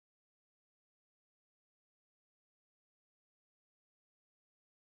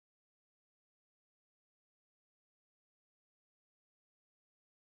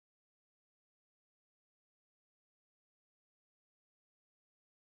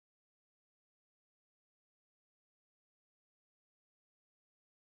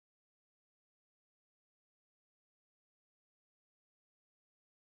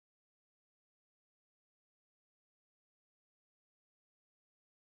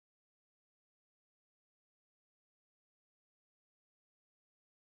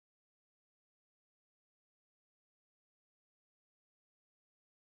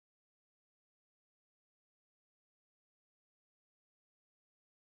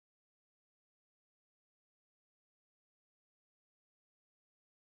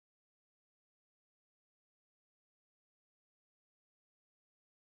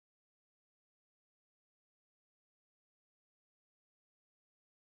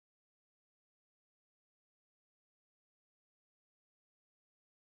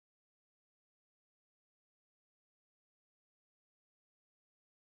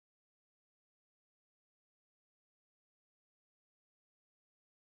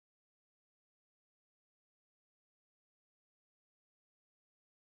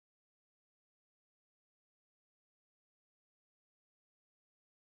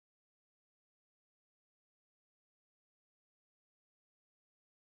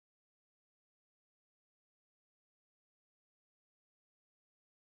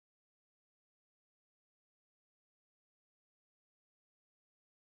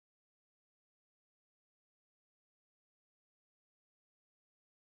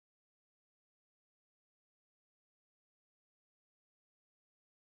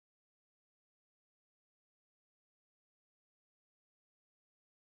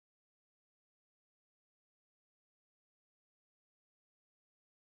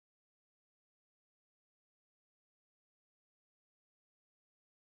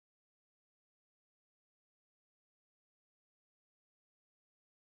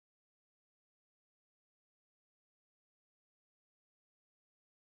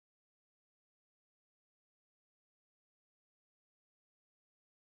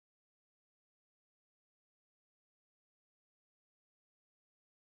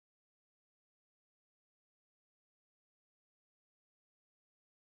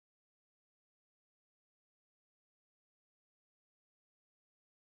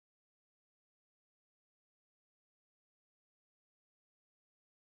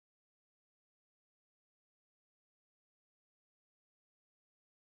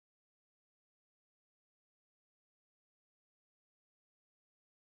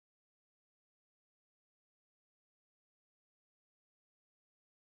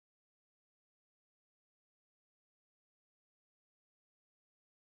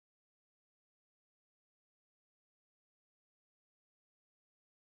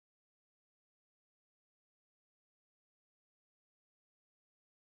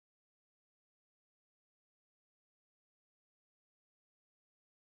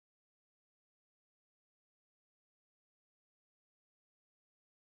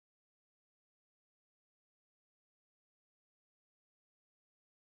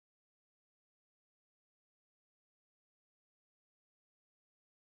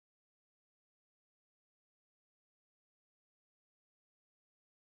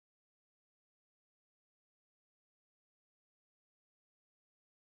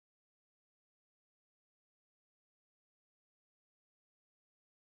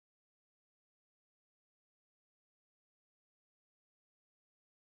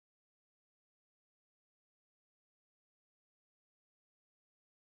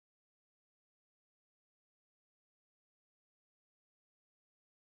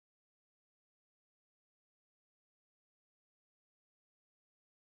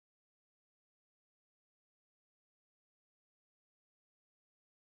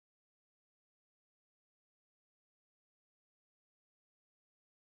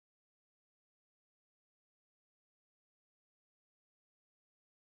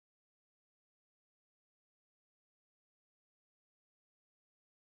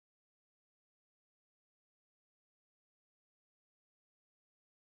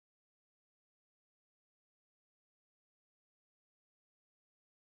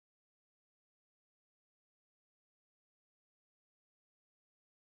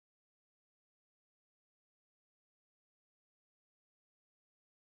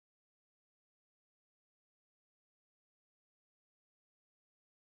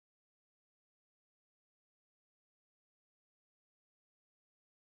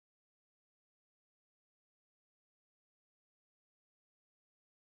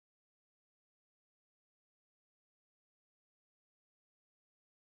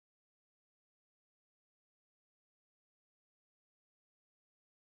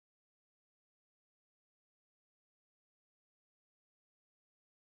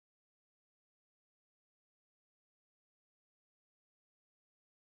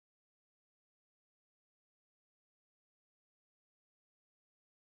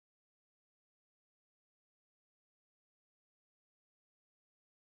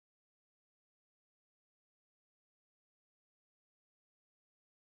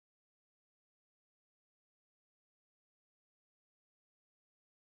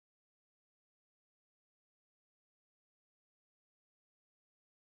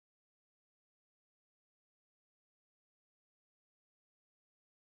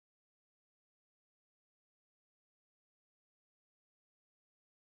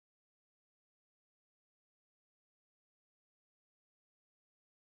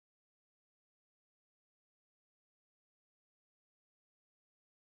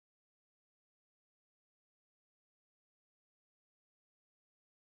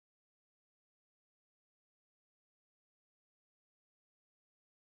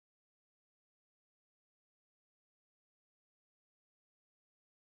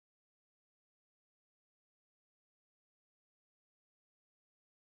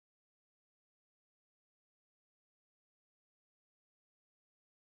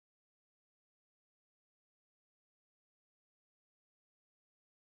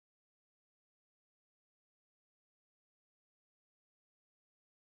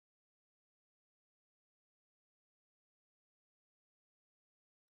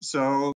So